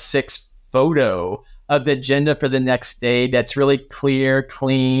 4x6 photo of the agenda for the next day that's really clear,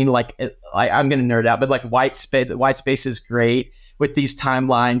 clean, I'm going to nerd out, but like white space is great with these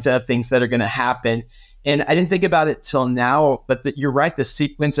timelines of things that are going to happen. And I didn't think about it till now, but you're right, the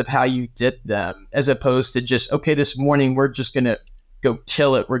sequence of how you did them, as opposed to just, okay, this morning we're just going to go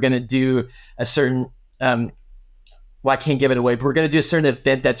kill it. We're going to do a certain, I can't give it away, but we're going to do a certain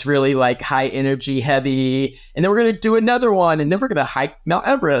event that's really like high energy, heavy. And then we're going to do another one. And then we're going to hike Mount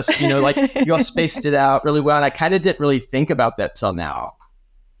Everest, you all spaced it out really well. And I kind of didn't really think about that till now.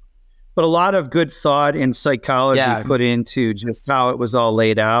 But a lot of good thought and psychology put into just how it was all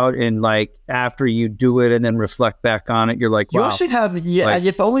laid out. And like after you do it and then reflect back on it, you're like, wow. You all should have,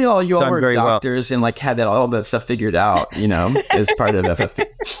 if only you all were doctors and like had all that stuff figured out, as part of FFP.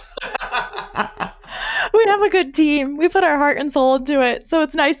 We have a good team. We put our heart and soul into it. So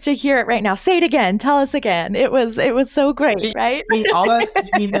it's nice to hear it right now. Say it again. Tell us again. It was so great, right? All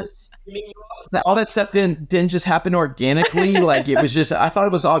that stuff didn't just happen organically. Like it was just, I thought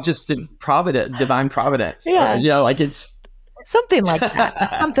it was all just divine providence. Yeah. It's something like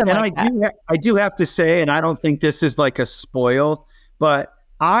that. Something and like that. I do have to say, and I don't think this is like a spoil, but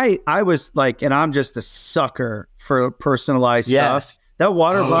I was like, and I'm just a sucker for personalized stuff. That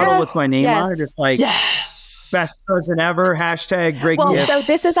water bottle with my name on it is like, best present ever, #great gift. So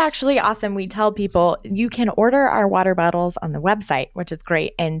this is actually awesome. We tell people you can order our water bottles on the website, which is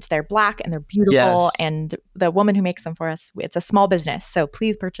great. And they're black and they're beautiful. Yes. And the woman who makes them for us, it's a small business. So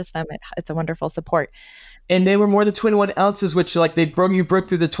please purchase them. It's a wonderful support. And they were more than 21 ounces, which like you broke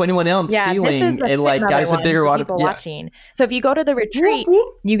through the 21 ounce ceiling. This is the and like guys a bigger water. Watching. So if you go to the retreat,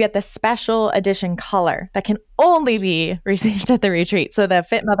 you get the special edition color that can only be received at the retreat. So the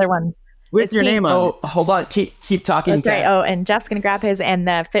Fit Mother one. with It's your pink. name on it. Oh, hold on. Keep talking. That's right. Kat. Oh, and Jeff's going to grab his, and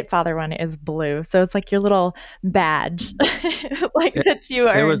the Fit Father one is blue. So it's like your little badge, like that you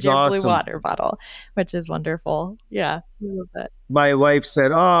It earned was your blue awesome. water bottle, which is wonderful. Yeah, I love that. My wife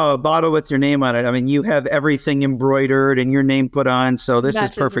said, "Oh, a bottle with your name on it. I mean, you have everything embroidered and your name put on, so this is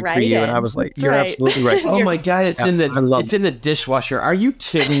Matches perfect for right you." And I in. was like, That's "You're right. absolutely right." Oh my God, Yeah, I love it's in the dishwasher. Are you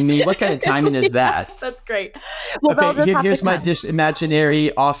kidding me? What kind of timing is that? That's great. Well, they'll Okay, just have here's to my come.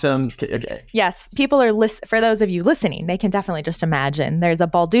 imaginary awesome. Okay. Yes, people are for those of you listening, they can definitely just imagine. There's a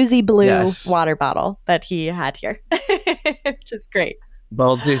Balduzzi blue Yes. water bottle that he had here, which is great.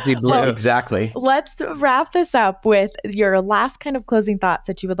 Balduzzi blue. Well, Exactly. Let's wrap this up with your last kind of closing thoughts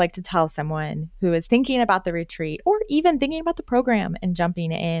that you would like to tell someone who is thinking about the retreat or even thinking about the program and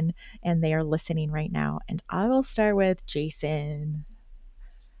jumping in, and they are listening right now. And I will start with Jason.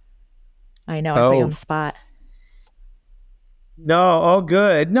 I know I put you on the spot. No, all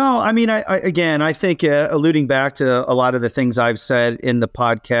good. No, I mean, I think alluding back to a lot of the things I've said in the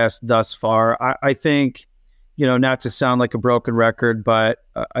podcast thus far, I think, not to sound like a broken record, but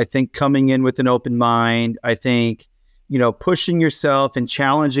I think coming in with an open mind, I think, pushing yourself and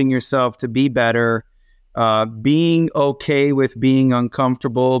challenging yourself to be better, being okay with being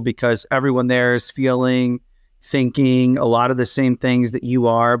uncomfortable because everyone there is thinking a lot of the same things that you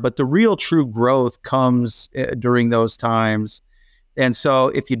are, but the real true growth comes during those times. And so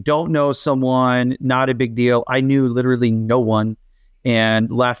if you don't know someone, not a big deal. I knew literally no one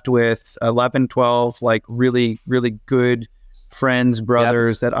and left with 11, 12, like really, really good friends,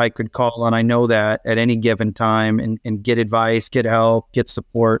 brothers that I could call on. I know that at any given time and get advice, get help, get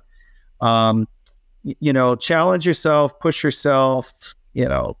support. Challenge yourself, push yourself.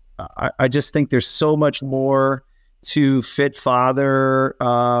 I just think there's so much more to Fit Father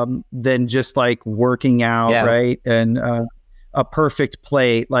than just like working out, right? And a perfect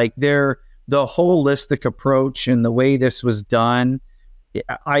plate. Like the holistic approach and the way this was done.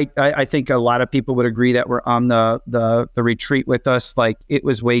 I think a lot of people would agree that were on the retreat with us. Like it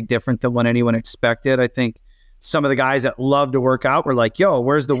was way different than what anyone expected. I think some of the guys that love to work out were like, "Yo,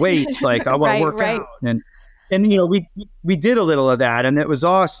 where's the weights? Like I want to work out." And we did a little of that and it was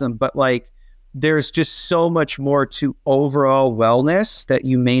awesome. But like there's just so much more to overall wellness that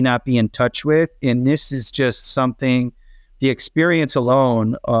you may not be in touch with. And this is just something, the experience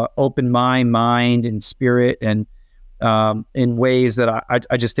alone, opened my mind and spirit and in ways that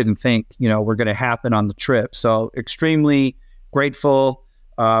I just didn't think, were going to happen on the trip. So extremely grateful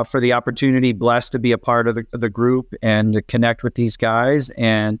for the opportunity, blessed to be a part of the group and to connect with these guys.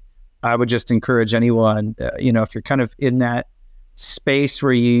 And I would just encourage anyone, if you're kind of in that space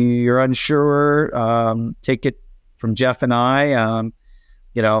where you're unsure, take it from Geoff and I.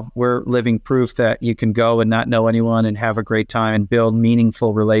 We're living proof that you can go and not know anyone and have a great time and build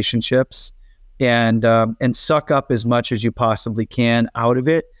meaningful relationships and suck up as much as you possibly can out of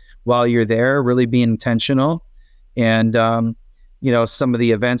it while you're there, really be intentional. And, some of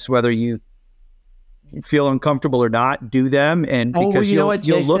the events, whether you feel uncomfortable or not, do them. And because you'll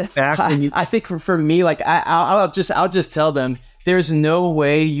look back. I think for me, like I'll just tell them, there's no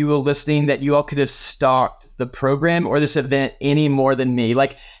way you were listening that you all could have stalked the program or this event any more than me.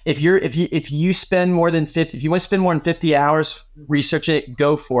 Like if you spend more than 50, if you want to spend more than 50 hours researching it,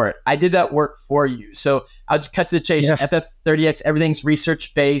 go for it. I did that work for you. So I'll just cut to the chase. Yeah. FF30X, everything's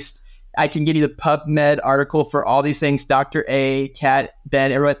research based. I can give you the PubMed article for all these things. Dr. A, Kat,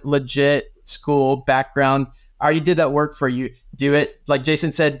 Ben, everyone, legit school background. I already did that work for you. Do it. Like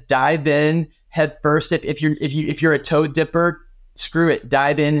Jason said, dive in head first. If you're a toe dipper, screw it,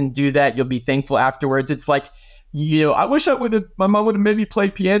 dive in and do that. You'll be thankful afterwards. It's like, I wish my mom would have made me play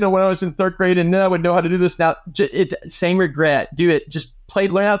piano when I was in third grade and then I would know how to do this now. It's same regret. Do it. Just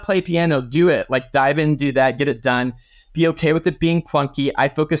learn how to play piano. Do it. Like dive in, do that, get it done. Be okay with it being clunky. I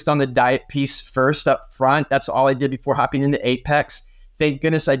focused on the diet piece first up front. That's all I did before hopping into Apex. Thank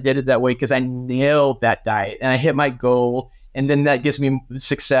goodness I did it that way because I nailed that diet and I hit my goal. And then that gives me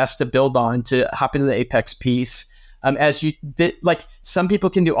success to build on to hop into the Apex piece. Like some people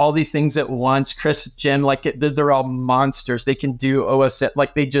can do all these things at once. Chris, Jim, like they're all monsters. They can do OS,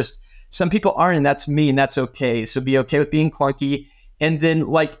 like some people aren't, and that's me, and that's okay. So be okay with being clunky. And then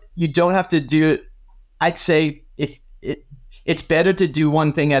like, you don't have to do it. I'd say it's better to do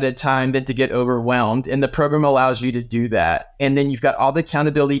one thing at a time than to get overwhelmed. And the program allows you to do that. And then you've got all the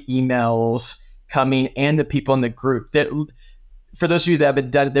accountability emails coming and the people in the group that, for those of you that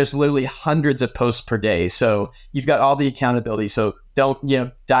haven't done it, there's literally hundreds of posts per day. So you've got all the accountability. So don't,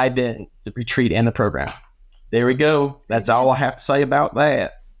 dive in the retreat and the program. There we go. That's all I have to say about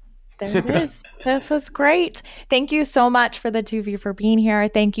that. There it is. This was great. Thank you so much for the two of you for being here.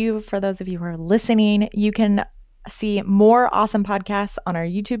 Thank you for those of you who are listening. You can see more awesome podcasts on our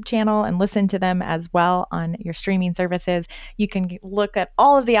YouTube channel and listen to them as well on your streaming services. You can look at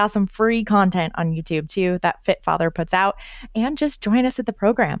all of the awesome free content on YouTube too that Fit Father puts out, and just join us at the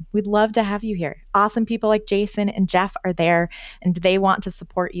program. We'd love to have you here. Awesome people like Jason and Geoff are there, and they want to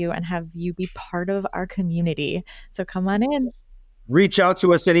support you and have you be part of our community. So come on in. Reach out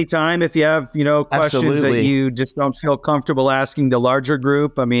to us anytime if you have, questions Absolutely. that you just don't feel comfortable asking the larger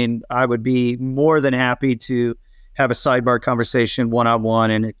group. I mean, I would be more than happy to have a sidebar conversation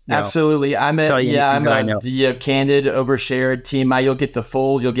one-on-one and absolutely. I'm a candid, overshared team. You'll get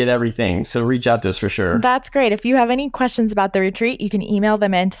you'll get everything. So reach out to us for sure. That's great. If you have any questions about the retreat, you can email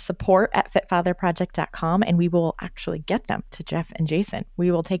them in to support@fitfatherproject.com, and we will actually get them to Geoff and Jason. We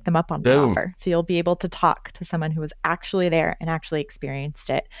will take them up on the offer. So you'll be able to talk to someone who was actually there and actually experienced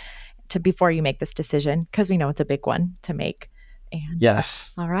it before you make this decision, because we know it's a big one to make. And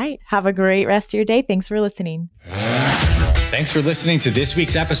yes. All right. Have a great rest of your day. Thanks for listening. Thanks for listening to this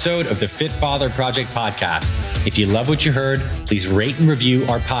week's episode of the Fit Father Project podcast. If you love what you heard, please rate and review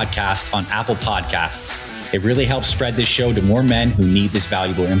our podcast on Apple Podcasts. It really helps spread this show to more men who need this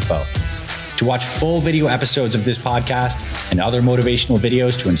valuable info. To watch full video episodes of this podcast and other motivational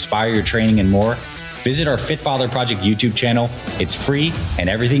videos to inspire your training and more, visit our Fit Father Project YouTube channel. It's free and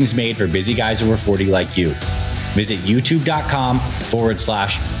everything's made for busy guys over 40 like you. Visit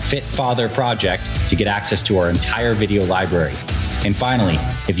youtube.com/Fit Father Project to get access to our entire video library. And finally,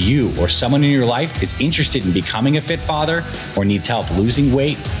 if you or someone in your life is interested in becoming a fit father or needs help losing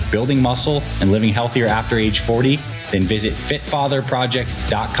weight, building muscle, and living healthier after age 40, then visit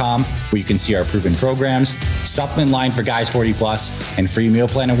fitfatherproject.com, where you can see our proven programs, supplement line for guys 40 plus, and free meal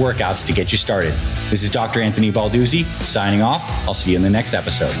plan and workouts to get you started. This is Dr. Anthony Balduzzi signing off. I'll see you in the next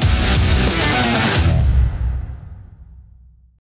episode.